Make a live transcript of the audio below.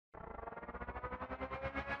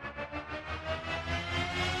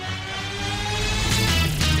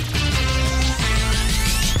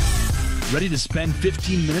Ready to spend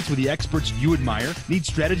 15 minutes with the experts you admire? Need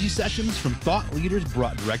strategy sessions from thought leaders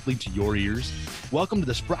brought directly to your ears? Welcome to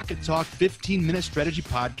the Sprocket Talk 15-Minute Strategy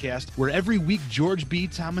Podcast, where every week George B.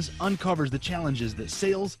 Thomas uncovers the challenges that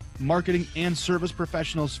sales, marketing, and service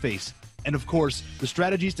professionals face. And of course, the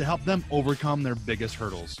strategies to help them overcome their biggest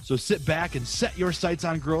hurdles. So sit back and set your sights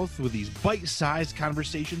on growth with these bite-sized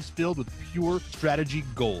conversations filled with pure strategy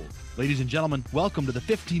gold. Ladies and gentlemen, welcome to the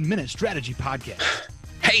 15-Minute Strategy Podcast.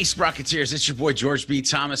 Hey, Sprocketeers, it's your boy, George B.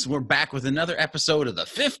 Thomas. We're back with another episode of the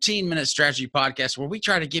 15-Minute Strategy Podcast, where we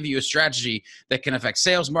try to give you a strategy that can affect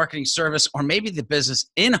sales, marketing, service, or maybe the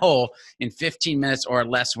business in whole in 15 minutes or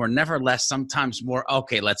less. We're never less, sometimes more.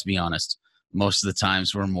 Okay, let's be honest. Most of the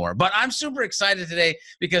times we're more. But I'm super excited today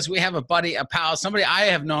because we have a buddy, a pal, somebody I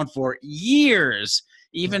have known for years,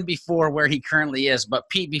 even before where he currently is. But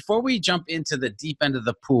Pete, before we jump into the deep end of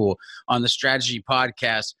the pool on the Strategy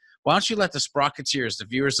Podcast, why don't you let the Sprocketeers, the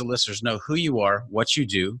viewers, the listeners, know who you are, what you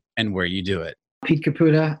do, and where you do it? Pete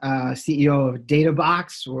Caputa, CEO of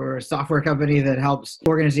DataBox. We're a software company that helps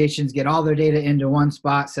organizations get all their data into one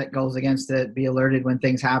spot, set goals against it, be alerted when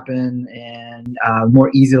things happen, and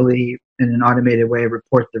more easily, in an automated way,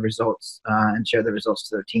 report the results and share the results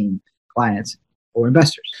to their team, clients, or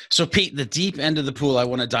investors. So Pete, the deep end of the pool I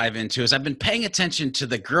want to dive into is I've been paying attention to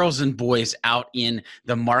the girls and boys out in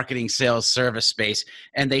the marketing, sales, service space,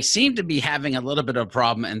 and they seem to be having a little bit of a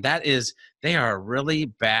problem, and that is they are really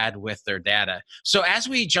bad with their data. So as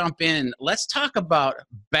we jump in, let's talk about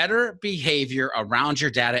better behavior around your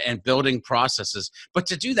data and building processes. But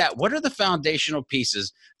to do that, what are the foundational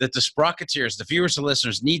pieces that the Sprocketeers, the viewers and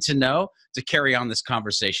listeners, need to know to carry on this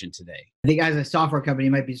conversation today? I think as a software company,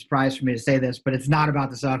 you might be surprised for me to say this, but it's not about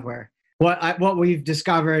the software. What we've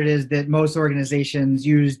discovered is that most organizations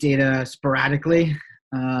use data sporadically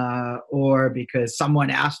or because someone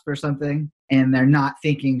asked for something, and they're not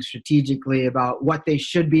thinking strategically about what they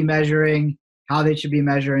should be measuring, how they should be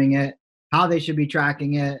measuring it, how they should be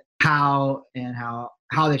tracking it, how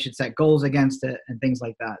they should set goals against it, and things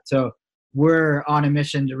like that. So we're on a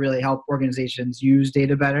mission to really help organizations use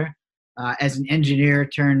data better. As an engineer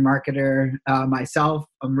turned marketer myself,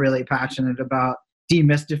 I'm really passionate about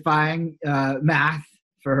demystifying math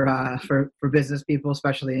for business people,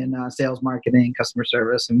 especially in sales, marketing, customer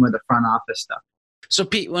service, and with the front office stuff. So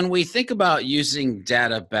Pete, when we think about using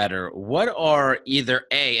data better, what are either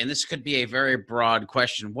A, and this could be a very broad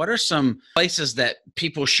question, what are some places that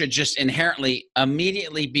people should just inherently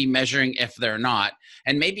immediately be measuring if they're not,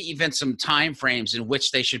 and maybe even some time frames in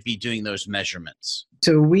which they should be doing those measurements?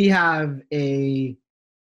 So we have a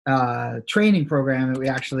training program that we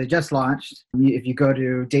actually just launched. If you go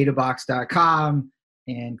to databox.com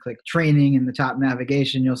and click training in the top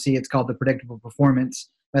navigation, you'll see it's called the Predictable Performance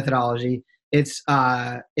Methodology. It's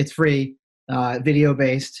free,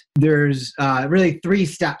 video-based. There's really 3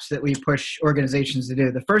 steps that we push organizations to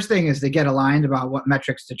do. The first thing is to get aligned about what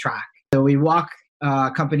metrics to track. So we walk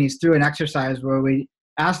companies through an exercise where we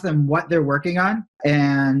ask them what they're working on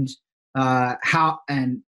and how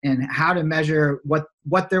to measure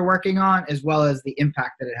what they're working on, as well as the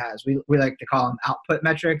impact that it has. We like to call them output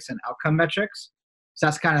metrics and outcome metrics. So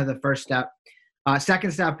that's kind of the first step.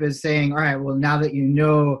 Second step is saying, all right, well, now that you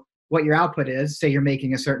know what your output is, say you're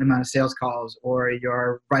making a certain amount of sales calls, or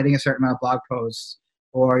you're writing a certain amount of blog posts,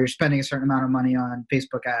 or you're spending a certain amount of money on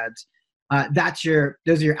Facebook ads. Those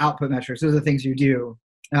are your output metrics. Those are the things you do.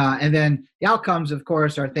 And then the outcomes, of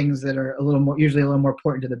course, are things that are usually a little more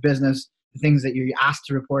important to the business, the things that you're asked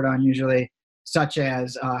to report on usually, such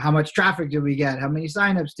as how much traffic did we get, how many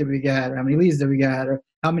signups did we get, or how many leads did we get, or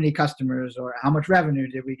how many customers, or how much revenue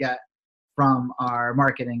did we get from our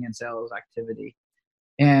marketing and sales activity.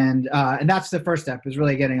 And that's the first step, is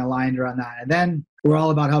really getting aligned around that. And then we're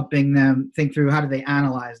all about helping them think through how do they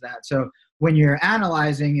analyze that. So when you're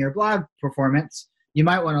analyzing your blog performance, you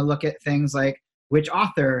might want to look at things like which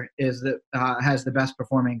author has the best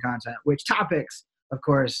performing content, which topics, of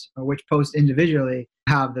course, or which posts individually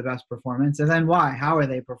have the best performance, and then why. How are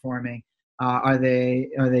they performing? Are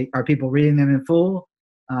people reading them in full?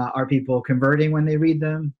 Are people converting when they read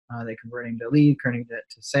them? Are they converting to lead, converting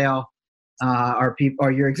to sale? Are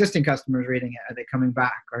your existing customers reading it? Are they coming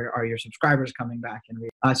back? Are your subscribers coming back and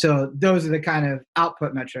reading? So those are the kind of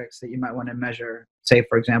output metrics that you might want to measure, say,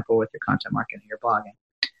 for example, with your content marketing, your blogging.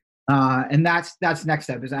 And that's next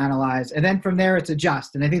step, is analyze. And then from there, it's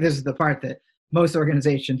adjust. And I think this is the part that most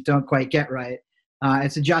organizations don't quite get right.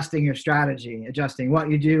 It's adjusting your strategy, adjusting what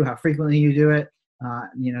you do, how frequently you do it,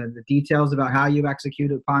 the details about how you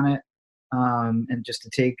execute upon it. And just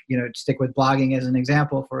to stick with blogging as an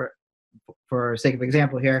example for sake of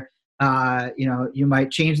example here, you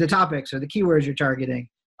might change the topics or the keywords you're targeting.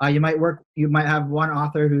 You might have one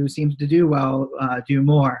author who seems to do well, do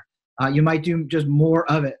more. You might do just more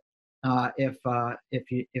of it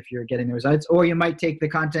if you're getting the results, or you might take the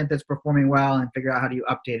content that's performing well and figure out how do you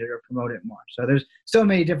update it or promote it more. So there's so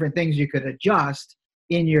many different things you could adjust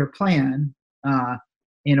in your plan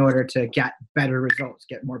in order to get better results,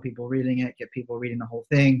 get more people reading it, get people reading the whole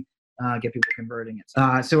thing, get people converting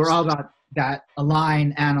it. So we're all about that: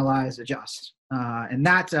 align, analyze, adjust. And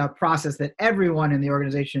that's a process that everyone in the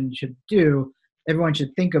organization should do. Everyone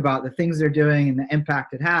should think about the things they're doing and the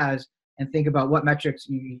impact it has, and think about what metrics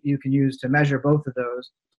you can use to measure both of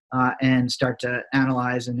those and start to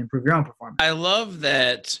analyze and improve your own performance. I love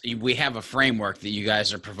that we have a framework that you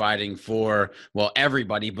guys are providing for, well,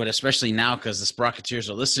 everybody, but especially now because the Sprocketeers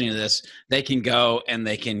are listening to this, they can go and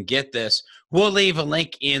they can get this. We'll leave a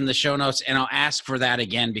link in the show notes, and I'll ask for that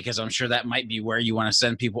again because I'm sure that might be where you want to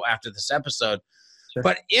send people after this episode. Sure.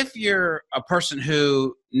 But if you're a person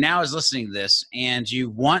who now is listening to this and you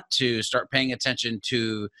want to start paying attention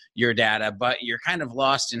to your data, but you're kind of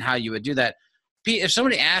lost in how you would do that, Pete, if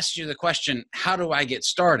somebody asks you the question, how do I get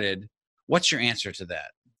started? What's your answer to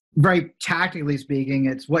that? Very tactically speaking,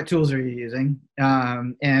 it's what tools are you using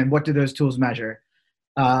and what do those tools measure?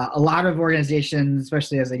 A lot of organizations,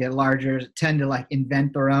 especially as they get larger, tend to like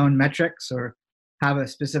invent their own metrics or have a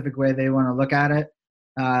specific way they want to look at it.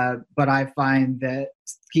 But I find that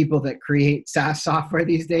people that create SaaS software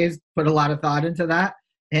these days put a lot of thought into that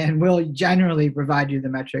and will generally provide you the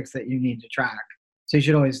metrics that you need to track. So you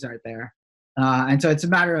should always start there. And so it's a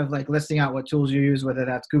matter of like listing out what tools you use, whether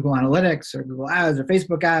that's Google Analytics or Google Ads or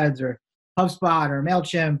Facebook Ads or HubSpot or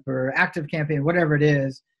MailChimp or ActiveCampaign, whatever it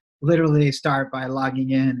is. Literally start by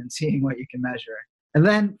logging in and seeing what you can measure. And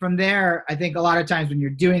then from there, I think a lot of times when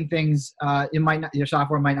you're doing things, your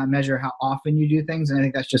software might not measure how often you do things. And I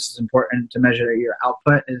think that's just as important to measure your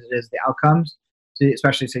output as it is the outcomes,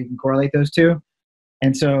 especially so you can correlate those two.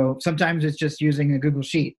 And so sometimes it's just using a Google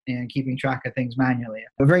Sheet and keeping track of things manually.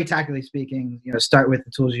 But very tactically speaking, start with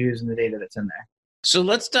the tools you use and the data that's in there. So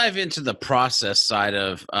let's dive into the process side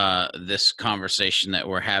of this conversation that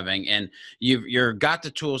we're having. And you've got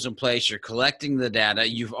the tools in place. You're collecting the data.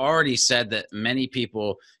 You've already said that many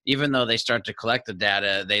people, even though they start to collect the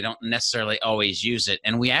data, they don't necessarily always use it.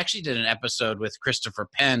 And we actually did an episode with Christopher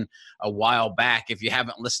Penn a while back. If you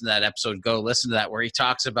haven't listened to that episode, go listen to that, where he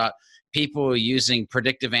talks about people using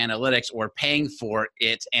predictive analytics or paying for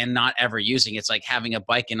it and not ever using it. It's like having a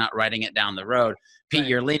bike and not riding it down the road. Pete, right.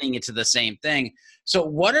 You're leaning into the same thing. So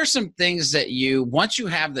what are some things that once you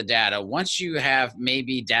have the data, once you have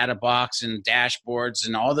maybe data box and dashboards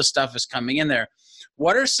and all the stuff is coming in there,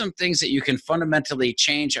 what are some things that you can fundamentally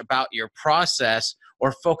change about your process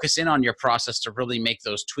or focus in on your process to really make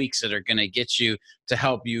those tweaks that are going to get you to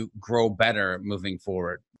help you grow better moving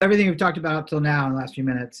forward? Everything we've talked about up till now in the last few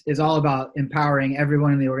minutes is all about empowering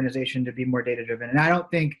everyone in the organization to be more data-driven. And I don't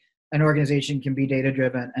think an organization can be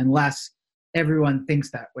data-driven unless everyone thinks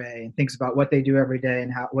that way and thinks about what they do every day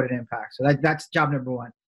and what it impacts. So that's job number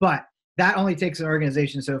one. But that only takes an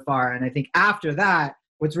organization so far. And I think after that,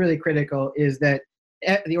 what's really critical is that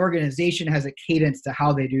the organization has a cadence to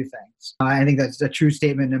how they do things. I think that's a true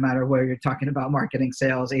statement no matter whether you're talking about marketing,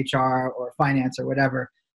 sales, HR, or finance or whatever.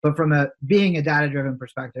 But from being a data-driven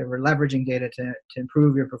perspective or leveraging data to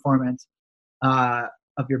improve your performance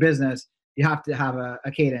of your business, you have to have a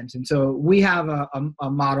cadence. And so we have a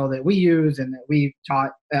model that we use and that we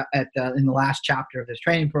taught in the last chapter of this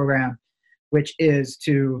training program, which is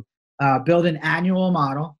to build an annual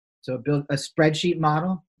model. So build a spreadsheet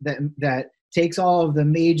model that takes all of the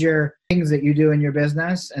major things that you do in your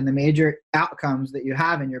business and the major outcomes that you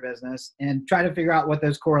have in your business and try to figure out what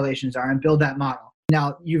those correlations are and build that model.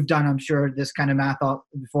 Now, you've done, I'm sure, this kind of math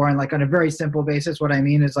before, and like on a very simple basis, what I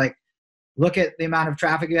mean is like, look at the amount of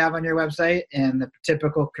traffic you have on your website and the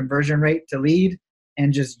typical conversion rate to lead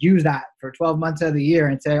and just use that for 12 months of the year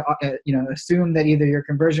and say, assume that either your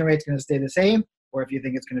conversion rate is going to stay the same or if you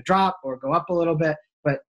think it's going to drop or go up a little bit,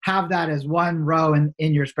 but have that as one row in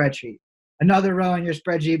your spreadsheet. Another row in your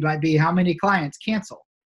spreadsheet might be how many clients cancel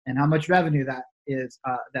and how much revenue that is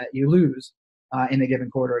that you lose in a given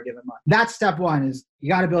quarter or a given month. That's step one, is you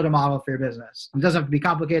got to build a model for your business. It doesn't have to be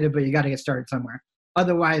complicated, but you got to get started somewhere.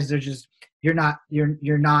 Otherwise, you're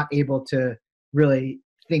not able to really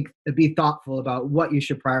be thoughtful about what you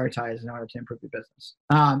should prioritize in order to improve your business.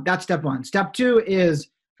 That's step one. Step two is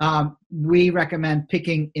we recommend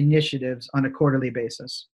picking initiatives on a quarterly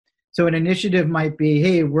basis. So an initiative might be,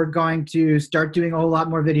 hey, we're going to start doing a whole lot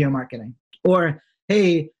more video marketing. Or,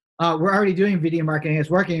 hey, we're already doing video marketing. It's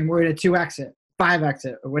working. We're going to 2X it. 5x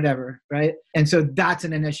it or whatever, right? And so that's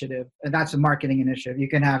an initiative, and that's a marketing initiative. You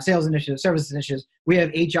can have sales initiatives, service initiatives. We have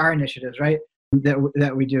HR initiatives, right,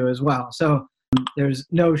 that we do as well. So there's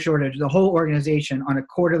no shortage. The whole organization on a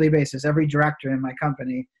quarterly basis, every director in my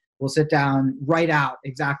company will sit down, write out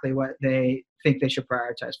exactly what they think they should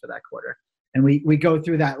prioritize for that quarter. And we go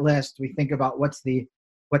through that list. We think about what's the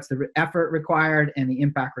effort required and the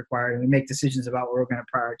impact required, and we make decisions about what we're going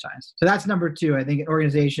to prioritize. So that's number 2. I think an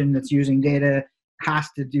organization that's using data has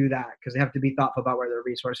to do that because they have to be thoughtful about where their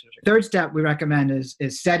resources are. Third step we recommend is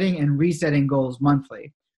setting and resetting goals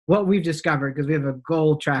monthly. What we've discovered, because we have a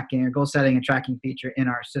goal setting and tracking feature in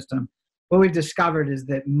our system, what we've discovered is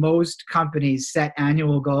that most companies set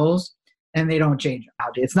annual goals and they don't change them.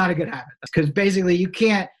 It's not a good habit because basically you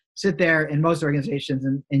can't sit there in most organizations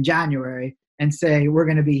in January and say, we're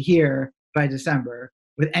going to be here by December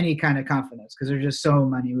with any kind of confidence because there's just so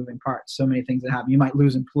many moving parts, so many things that happen. You might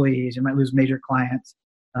lose employees, you might lose major clients.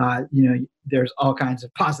 There's all kinds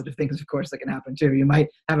of positive things, of course, that can happen too. You might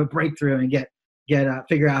have a breakthrough and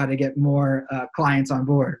figure out how to get more clients on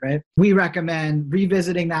board, right? We recommend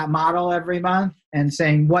revisiting that model every month and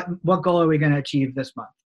saying, what goal are we going to achieve this month?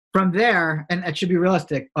 From there, and it should be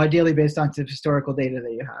realistic, ideally based on some historical data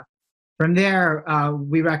that you have. From there,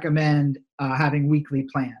 we recommend having weekly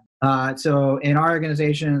plans. So in our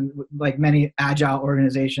organization, like many agile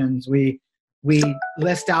organizations, we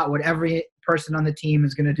list out what every person on the team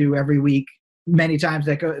is going to do every week. Many times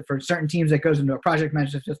for certain teams that goes into a project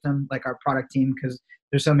management system, like our product team, because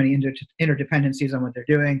there's so many interdependencies on what they're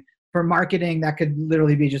doing. For marketing, that could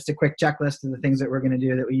literally be just a quick checklist of the things that we're going to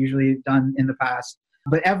do that we usually done in the past.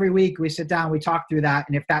 But every week we sit down, we talk through that,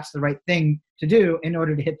 and if that's the right thing to do in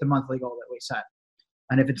order to hit the monthly goal that we set.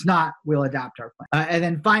 And if it's not, we'll adapt our plan. And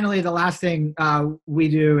then finally, the last thing we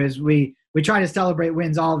do is we try to celebrate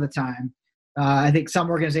wins all the time. I think some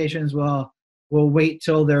organizations will wait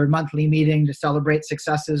till their monthly meeting to celebrate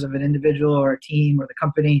successes of an individual or a team or the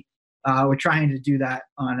company. We're trying to do that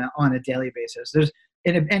on a daily basis.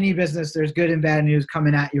 In any business, there's good and bad news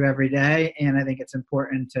coming at you every day, and I think it's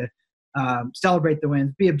important to celebrate the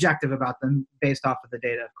wins, be objective about them based off of the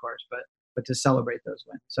data, of course, but to celebrate those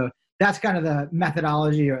wins. So that's kind of the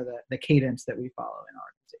methodology or the cadence that we follow in our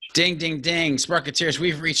organization. Ding, ding, ding. Sparketeers,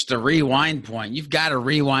 we've reached the rewind point. You've got to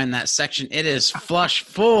rewind that section. It is flush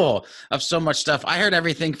full of so much stuff. I heard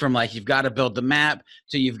everything from you've got to build the map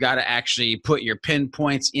to you've got to actually put your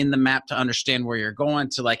pinpoints in the map to understand where you're going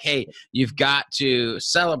to hey, you've got to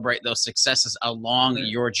celebrate those successes along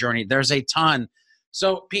your journey. There's a ton.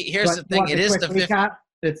 So Pete, here's the thing. It is the recap.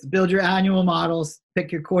 It's build your annual models,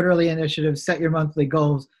 pick your quarterly initiatives, set your monthly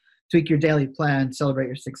goals, tweak your daily plan, celebrate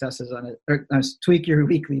your successes on it, or tweak your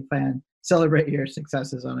weekly plan, celebrate your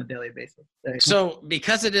successes on a daily basis. So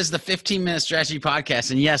because it is the 15-minute strategy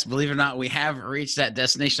podcast, and yes, believe it or not, we have reached that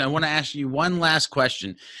destination. I want to ask you one last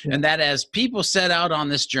question, and that as people set out on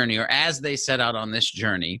this journey, or as they set out on this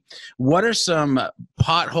journey, what are some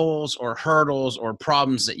potholes or hurdles or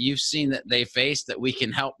problems that you've seen that they face that we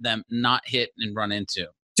can help them not hit and run into?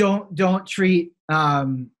 Don't treat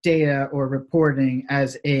data or reporting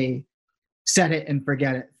as a set it and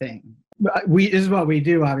forget it thing. This is what we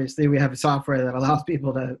do. Obviously, we have software that allows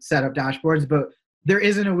people to set up dashboards, but there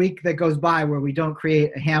isn't a week that goes by where we don't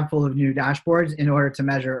create a handful of new dashboards in order to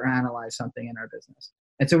measure or analyze something in our business.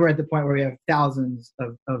 And so we're at the point where we have thousands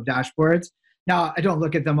of dashboards. Now, I don't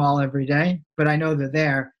look at them all every day, but I know they're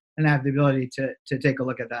there and I have the ability to take a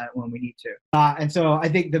look at that when we need to. And so I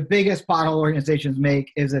think the biggest pothole organizations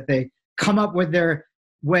make is that they come up with their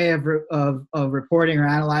way of reporting or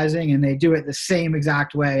analyzing, and they do it the same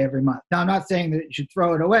exact way every month. Now, I'm not saying that you should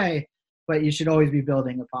throw it away, but you should always be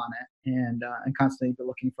building upon it and constantly be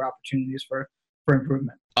looking for opportunities for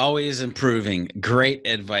improvement. Always improving. Great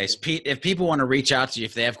advice. Pete, if people want to reach out to you,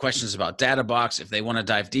 if they have questions about DataBox, if they want to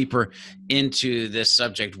dive deeper into this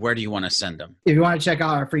subject, where do you want to send them? If you want to check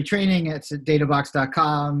out our free training, it's at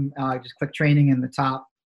databox.com. Just click training in the top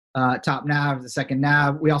nav, the second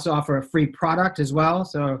nav. We also offer a free product as well,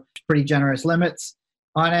 so pretty generous limits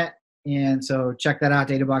on it. And so check that out,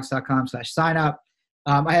 databox.com/sign up.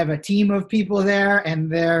 I have a team of people there, and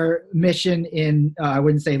their mission I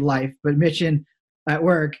wouldn't say life, but mission at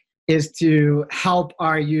work is to help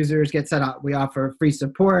our users get set up. We offer free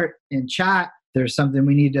support in chat. If there's something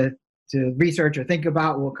we need to research or think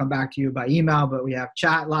about, we'll come back to you by email, but we have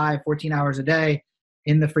chat live 14 hours a day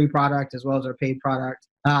in the free product as well as our paid product.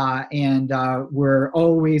 And we're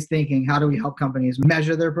always thinking, how do we help companies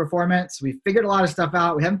measure their performance? We've figured a lot of stuff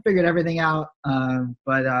out. We haven't figured everything out,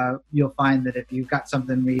 but you'll find that if you've got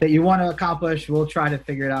something that you want to accomplish, we'll try to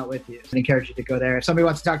figure it out with you. So I encourage you to go there. If somebody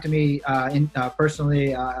wants to talk to me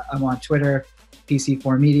personally, I'm on Twitter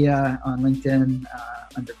PC4 Media on LinkedIn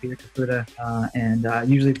under Peter Caputa, and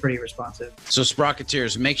usually pretty responsive. So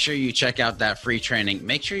Sprocketeers, make sure you check out that free training.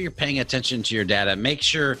 Make sure you're paying attention to your data. Make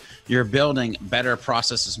sure you're building better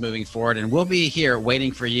processes moving forward. And we'll be here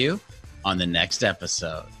waiting for you on the next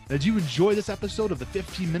episode. Did you enjoy this episode of the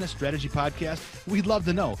 15-Minute Strategy Podcast? We'd love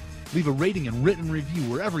to know. Leave a rating and written review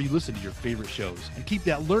wherever you listen to your favorite shows. And keep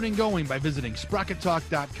that learning going by visiting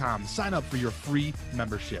SprocketTalk.com. Sign up for your free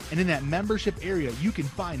membership. And in that membership area, you can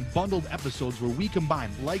find bundled episodes where we combine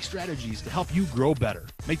like strategies to help you grow better.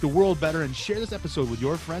 Make the world better and share this episode with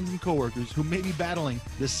your friends and coworkers who may be battling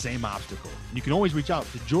this same obstacle. And you can always reach out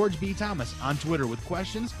to George B. Thomas on Twitter with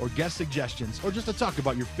questions or guest suggestions or just to talk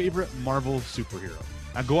about your favorite Marvel superhero.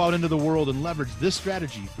 Now go out into the world and leverage this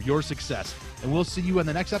strategy for your success. And we'll see you in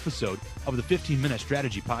the next episode of the 15-Minute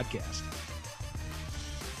Strategy Podcast.